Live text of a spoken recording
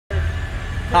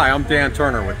Hi, I'm Dan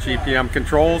Turner with GPM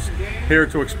Controls, here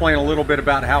to explain a little bit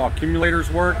about how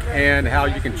accumulators work and how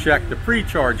you can check the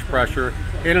pre-charge pressure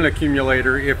in an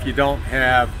accumulator if you don't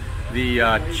have the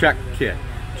check kit,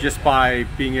 just by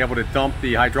being able to dump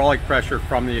the hydraulic pressure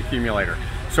from the accumulator.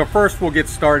 So first we'll get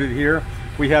started here.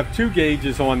 We have two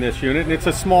gauges on this unit, and it's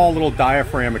a small little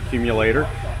diaphragm accumulator.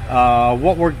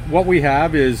 What we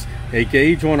have is a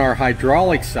gauge on our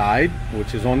hydraulic side,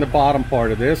 which is on the bottom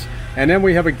part of this, and then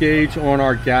we have a gauge on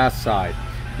our gas side.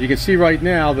 You can see right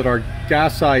now that our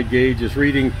gas side gauge is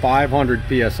reading 500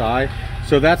 psi,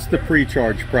 so that's the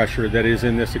pre-charge pressure that is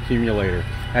in this accumulator.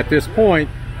 At this point,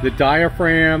 the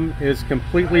diaphragm is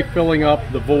completely filling up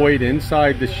the void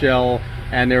inside the shell,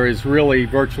 and there is really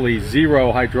virtually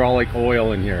zero hydraulic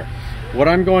oil in here. What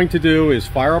I'm going to do is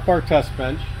fire up our test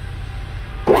bench,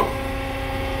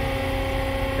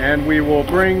 and we will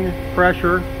bring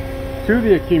pressure to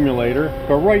the accumulator,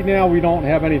 but right now we don't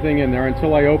have anything in there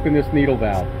until I open this needle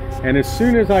valve. And as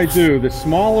soon as I do, the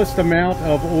smallest amount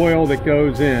of oil that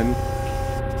goes in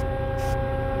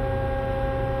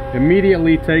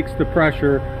immediately takes the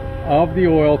pressure of the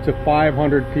oil to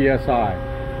 500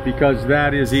 psi, because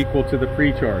that is equal to the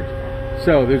pre-charge.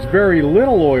 So there's very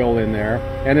little oil in there,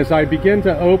 and as I begin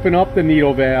to open up the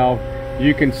needle valve,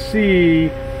 you can see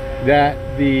that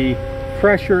the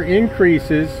pressure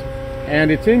increases, and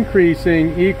it's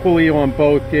increasing equally on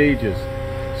both gauges.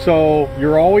 So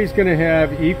you're always going to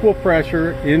have equal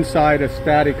pressure inside a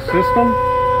static system,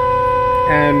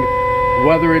 and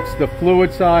whether it's the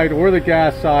fluid side or the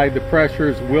gas side, the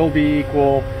pressures will be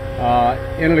equal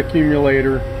in an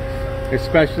accumulator,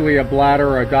 especially a bladder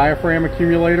or a diaphragm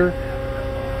accumulator.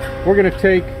 We're going to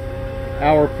take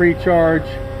our pre-charge,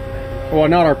 well,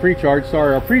 not our pre-charge,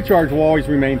 sorry, our pre-charge will always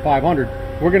remain 500.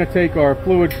 We're going to take our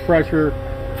fluid pressure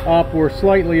up, we're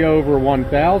slightly over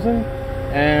 1,000,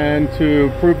 and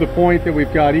to prove the point that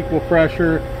we've got equal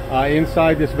pressure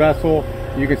inside this vessel,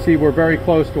 you can see we're very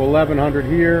close to 1,100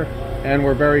 here, and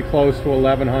we're very close to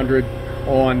 1,100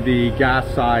 on the gas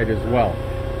side as well.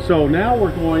 So now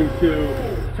we're going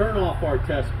to turn off our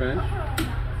test bench.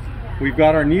 We've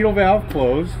got our needle valve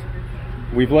closed.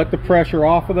 We've let the pressure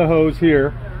off of the hose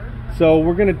here. So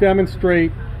we're going to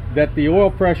demonstrate that the oil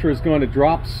pressure is going to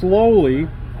drop slowly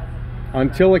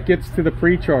until it gets to the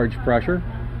pre-charge pressure.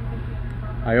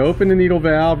 I open the needle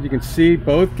valve. You can see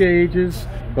both gauges,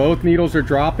 both needles are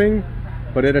dropping,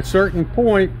 but at a certain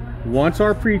point, once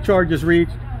our pre-charge is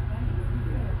reached,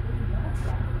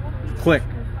 click.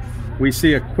 We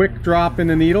see a quick drop in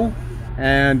the needle,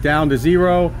 and down to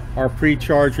zero, our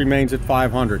pre-charge remains at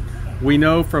 500. We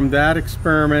know from that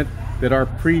experiment that our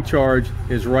pre-charge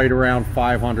is right around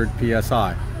 500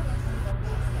 psi.